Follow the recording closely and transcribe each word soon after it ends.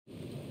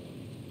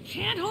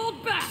can't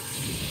hold back!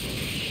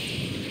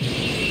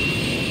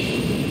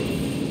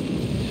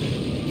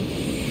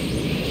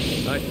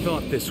 I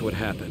thought this would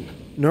happen.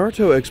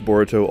 Naruto x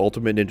Boruto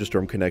Ultimate Ninja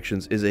Storm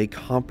Connections is a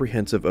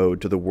comprehensive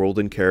ode to the world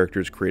and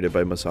characters created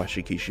by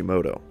Masashi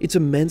Kishimoto. Its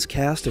immense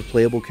cast of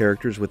playable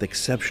characters with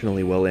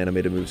exceptionally well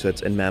animated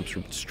movesets and maps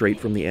straight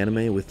from the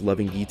anime with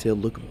loving detail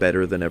look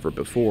better than ever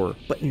before,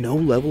 but no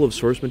level of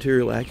source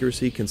material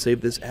accuracy can save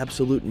this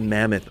absolute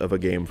mammoth of a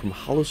game from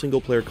hollow single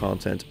player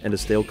content and a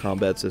stale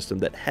combat system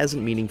that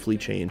hasn't meaningfully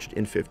changed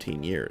in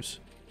 15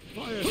 years.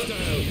 Fire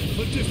style,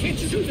 but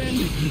defense to them.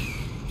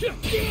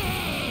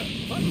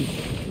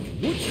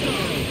 Wood style,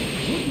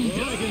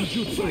 dragon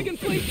jutsu. Dragon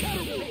flame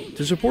catapult.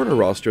 To support a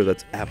roster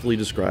that's aptly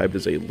described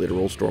as a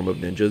literal storm of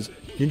ninjas,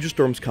 Ninja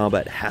Storm's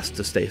combat has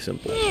to stay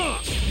simple.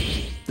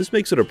 This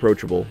makes it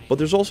approachable, but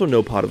there's also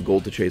no pot of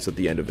gold to chase at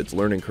the end of its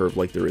learning curve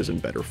like there is in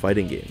better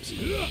fighting games.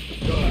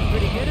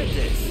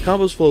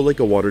 Combos flow like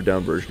a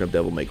watered-down version of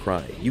Devil May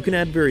Cry. You can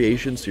add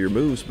variations to your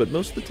moves, but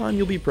most of the time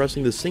you'll be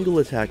pressing the single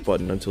attack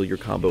button until your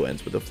combo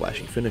ends with a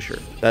flashy finisher.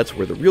 That's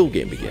where the real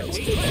game begins,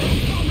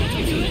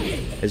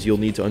 as you'll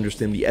need to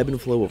understand the ebb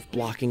and flow of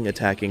blocking,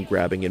 attacking,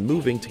 grabbing, and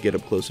moving to get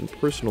up close and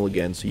personal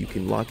again so you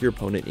can lock your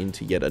opponent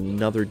into yet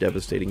another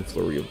devastating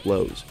flurry of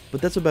blows.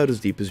 But that's about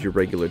as deep as your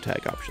regular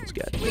attack options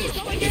get.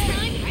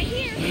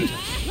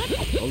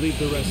 I'll leave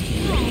the rest to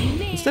you.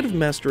 Instead of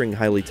mastering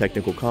highly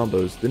technical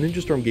combos, the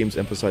Ninja Storm games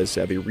emphasize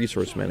savvy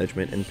resource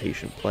management and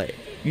patient play.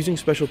 Using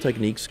special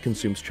techniques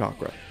consumes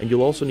chakra, and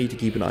you'll also need to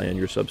keep an eye on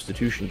your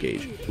substitution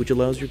gauge, which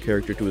allows your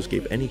character to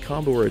escape any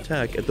combo or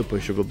attack at the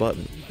push of a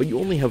button. But you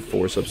only have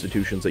 4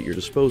 substitutions at your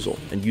disposal,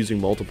 and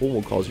using multiple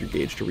will cause your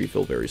gauge to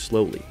refill very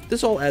slowly.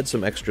 This all adds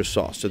some extra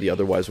sauce to the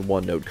otherwise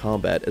one-note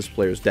combat as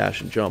players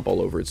dash and jump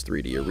all over its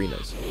 3D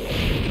arenas.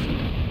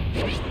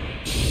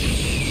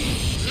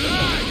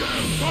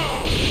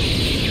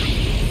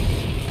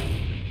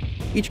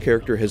 Each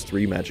character has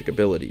 3 magic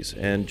abilities,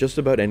 and just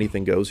about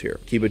anything goes here.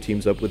 Kiba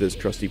teams up with his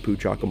trusty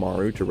Pooch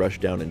Akamaru to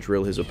rush down and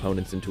drill his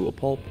opponents into a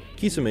pulp,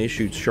 Kisame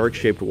shoots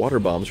shark-shaped water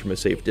bombs from a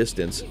safe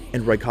distance,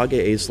 and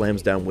Raikage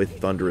slams down with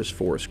thunderous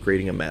force,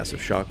 creating a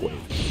massive shockwave.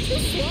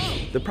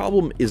 The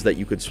problem is that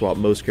you could swap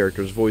most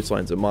characters' voice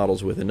lines and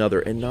models with another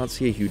and not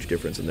see a huge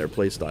difference in their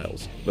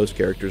playstyles. Most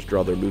characters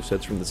draw their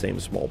movesets from the same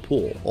small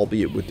pool,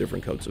 albeit with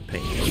different coats of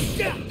paint.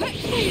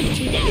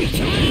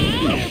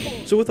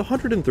 So with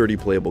 130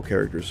 playable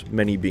characters,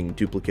 many being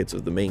duplicates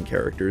of the main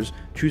characters,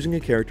 choosing a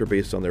character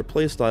based on their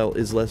playstyle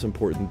is less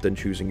important than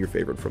choosing your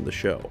favorite from the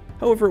show.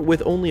 However,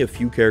 with only a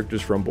few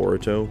characters from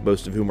Boruto,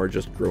 most of whom are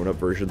just grown-up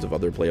versions of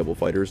other playable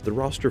fighters, the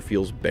roster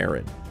feels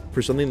barren.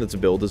 For something that's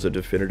billed as a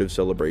definitive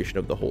celebration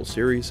of the whole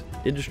series,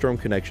 Ninja Storm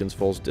Connections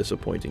falls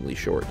disappointingly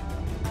short.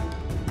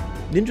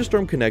 Ninja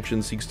Storm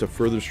Connections seeks to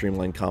further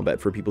streamline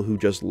combat for people who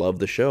just love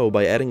the show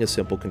by adding a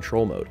simple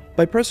control mode.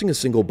 By pressing a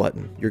single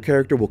button, your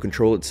character will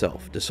control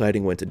itself,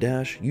 deciding when to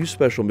dash, use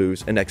special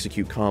moves, and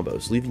execute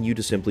combos, leaving you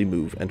to simply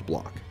move and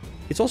block.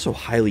 It's also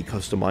highly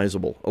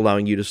customizable,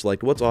 allowing you to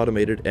select what's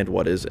automated and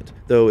what isn't,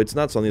 though it's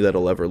not something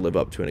that'll ever live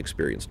up to an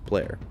experienced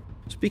player.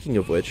 Speaking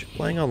of which,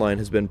 playing online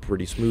has been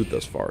pretty smooth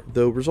thus far,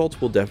 though results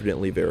will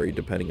definitely vary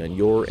depending on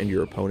your and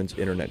your opponent's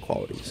internet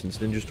quality, since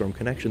Ninja Storm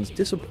Connections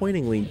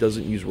disappointingly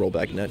doesn't use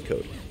rollback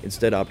netcode,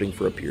 instead opting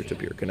for a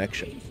peer-to-peer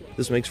connection.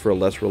 This makes for a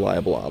less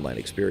reliable online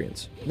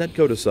experience.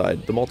 Netcode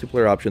aside, the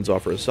multiplayer options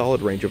offer a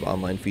solid range of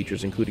online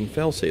features including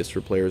failsafes for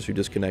players who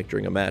disconnect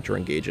during a match or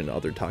engage in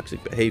other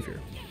toxic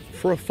behavior.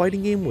 For a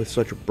fighting game with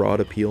such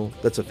broad appeal,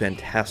 that's a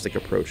fantastic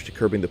approach to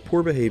curbing the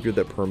poor behavior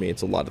that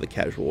permeates a lot of the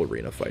casual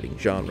arena fighting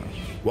genre.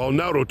 While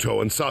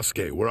Naruto and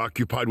Sasuke were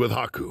occupied with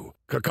Haku,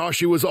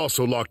 Kakashi was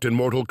also locked in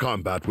mortal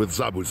combat with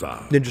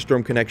Zabuza. Ninja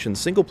Storm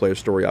Connection's single-player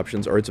story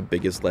options are its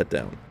biggest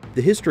letdown.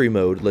 The History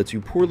mode lets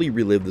you poorly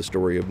relive the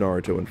story of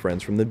Naruto and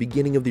friends from the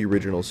beginning of the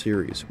original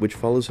series, which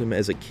follows him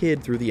as a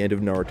kid through the end of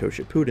Naruto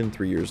Shippuden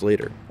 3 years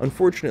later.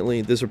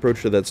 Unfortunately, this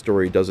approach to that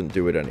story doesn't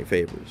do it any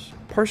favors.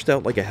 Parsed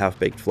out like a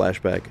half-baked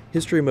flashback,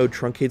 History mode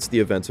truncates the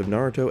events of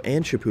Naruto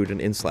and Shippuden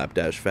in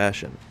slapdash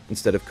fashion.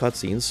 Instead of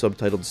cutscenes,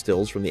 subtitled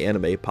stills from the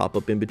anime pop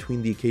up in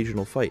between the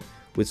occasional fight,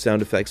 with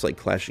sound effects like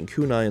clashing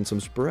kunai and some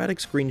sporadic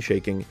screen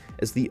shaking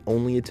as the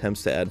only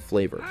attempts to add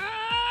flavor.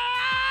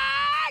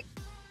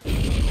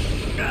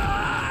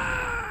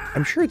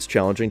 I'm sure it's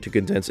challenging to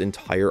condense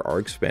entire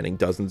arcs spanning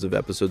dozens of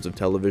episodes of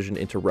television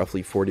into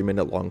roughly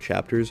 40-minute long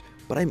chapters,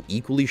 but I'm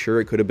equally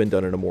sure it could have been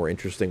done in a more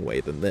interesting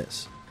way than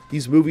this.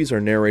 These movies are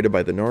narrated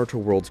by the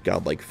Naruto world's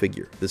godlike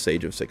figure, the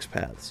Sage of Six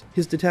Paths.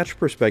 His detached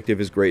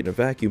perspective is great in a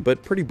vacuum,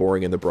 but pretty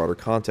boring in the broader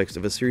context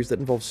of a series that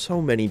involves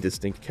so many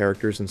distinct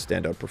characters and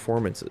standout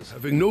performances.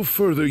 Having no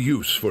further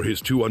use for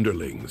his 2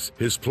 underlings,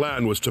 his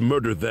plan was to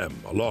murder them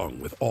along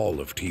with all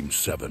of Team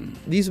 7.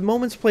 These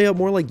moments play out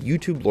more like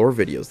YouTube lore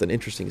videos than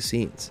interesting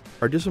scenes.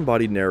 Our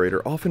disembodied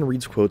narrator often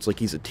reads quotes like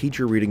he's a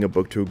teacher reading a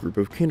book to a group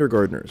of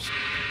kindergartners.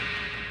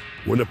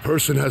 When a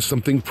person has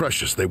something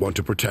precious they want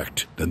to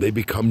protect, then they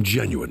become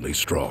genuinely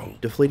strong,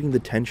 deflating the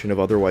tension of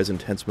otherwise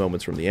intense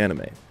moments from the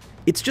anime.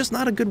 It's just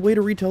not a good way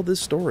to retell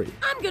this story.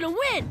 I'm gonna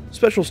win!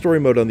 Special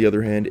Story Mode, on the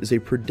other hand, is a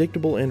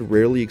predictable and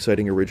rarely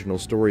exciting original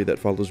story that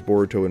follows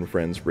Boruto and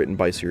friends, written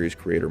by series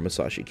creator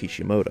Masashi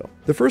Kishimoto.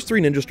 The first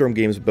 3 Ninja Storm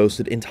games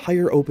boasted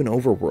entire open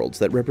overworlds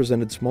that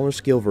represented smaller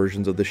scale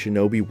versions of the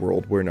shinobi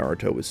world where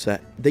Naruto is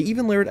set. They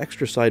even layered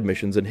extra side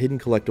missions and hidden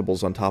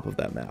collectibles on top of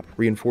that map,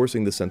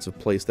 reinforcing the sense of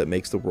place that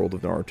makes the world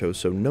of Naruto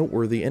so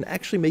noteworthy and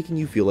actually making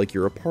you feel like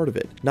you're a part of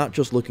it, not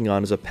just looking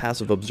on as a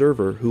passive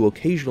observer who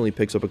occasionally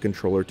picks up a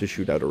controller to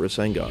shoot out a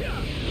Rasengan.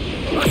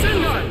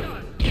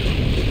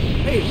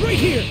 Hey, right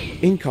here!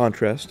 In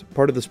contrast,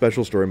 part of the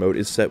Special Story Mode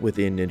is set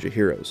within Ninja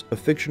Heroes, a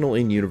fictional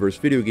in-universe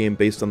video game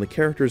based on the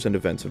characters and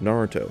events of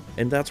Naruto,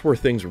 and that's where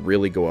things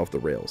really go off the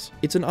rails.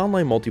 It's an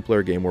online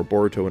multiplayer game where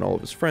Boruto and all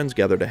of his friends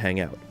gather to hang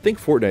out. Think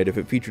Fortnite if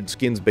it featured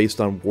skins based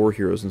on war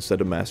heroes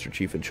instead of Master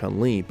Chief and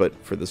Chun-Li, but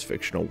for this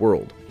fictional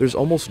world. There's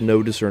almost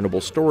no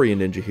discernible story in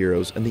Ninja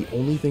Heroes, and the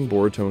only thing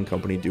Boruto and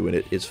company do in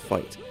it is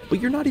fight. But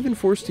you're not even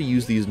forced to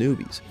use these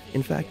newbies.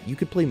 In fact, you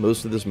could play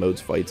most of this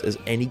mode's fights as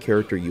any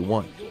character you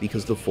want,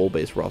 because the full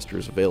base roster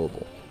is available.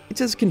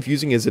 It's as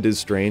confusing as it is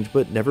strange,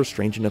 but never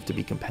strange enough to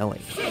be compelling.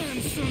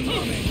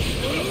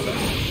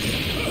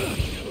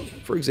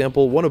 For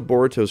example, one of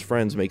Boruto's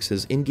friends makes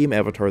his in-game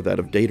avatar that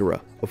of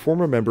Deidara, a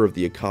former member of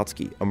the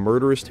Akatsuki, a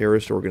murderous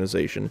terrorist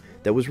organization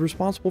that was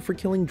responsible for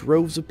killing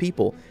droves of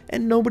people,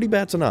 and nobody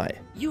bats an eye.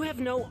 You have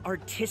no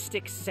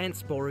artistic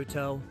sense,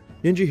 Boruto.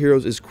 Ninja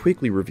Heroes is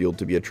quickly revealed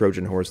to be a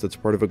Trojan horse that's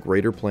part of a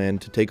greater plan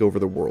to take over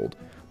the world,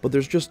 but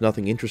there's just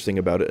nothing interesting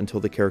about it until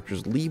the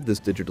characters leave this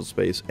digital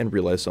space and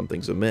realize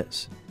something's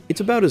amiss.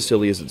 It's about as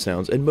silly as it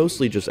sounds, and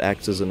mostly just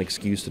acts as an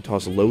excuse to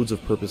toss loads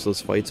of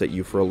purposeless fights at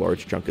you for a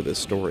large chunk of this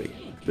story.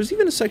 There's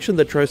even a section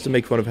that tries to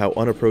make fun of how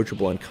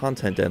unapproachable and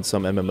content-dense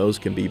some MMOs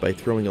can be by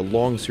throwing a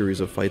long series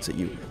of fights at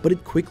you, but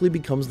it quickly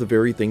becomes the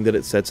very thing that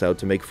it sets out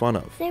to make fun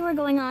of. They were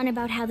going on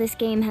about how this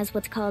game has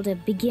what's called a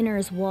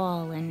beginner's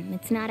wall, and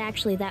it's not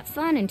actually that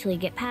fun until you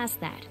get past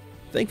that.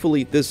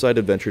 Thankfully, this side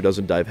adventure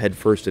doesn't dive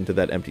headfirst into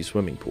that empty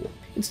swimming pool.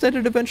 Instead,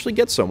 it eventually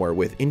gets somewhere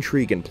with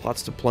intrigue and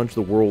plots to plunge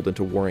the world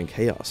into warring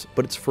chaos,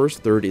 but its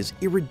first third is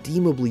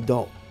irredeemably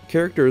dull.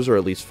 Characters are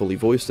at least fully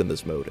voiced in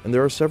this mode, and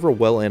there are several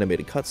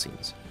well-animated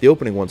cutscenes. The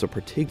opening one's a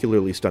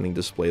particularly stunning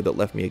display that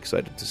left me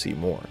excited to see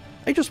more.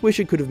 I just wish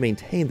it could have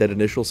maintained that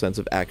initial sense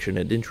of action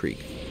and intrigue.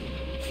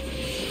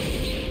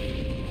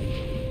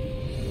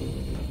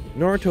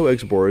 Naruto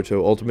x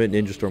Boruto Ultimate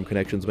Ninja Storm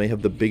Connections may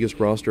have the biggest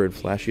roster and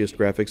flashiest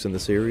graphics in the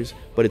series,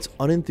 but its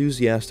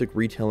unenthusiastic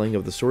retelling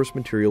of the source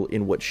material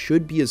in what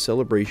should be a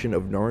celebration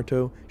of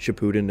Naruto,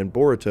 Shippuden, and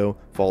Boruto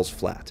falls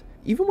flat.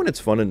 Even when it's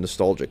fun and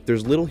nostalgic,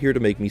 there's little here to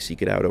make me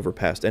seek it out over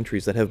past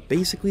entries that have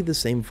basically the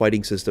same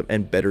fighting system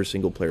and better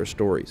single-player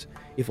stories.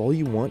 If all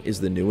you want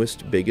is the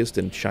newest, biggest,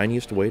 and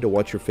shiniest way to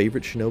watch your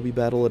favorite shinobi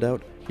battle it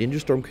out, Ninja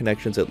Storm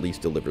Connections at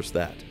least delivers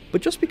that.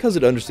 But just because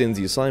it understands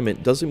the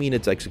assignment doesn't mean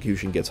its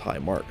execution gets high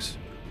marks.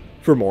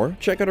 For more,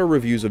 check out our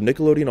reviews of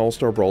Nickelodeon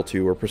All-Star Brawl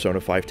 2 or Persona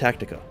 5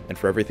 Tactica, and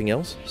for everything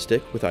else,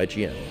 stick with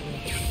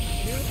IGN.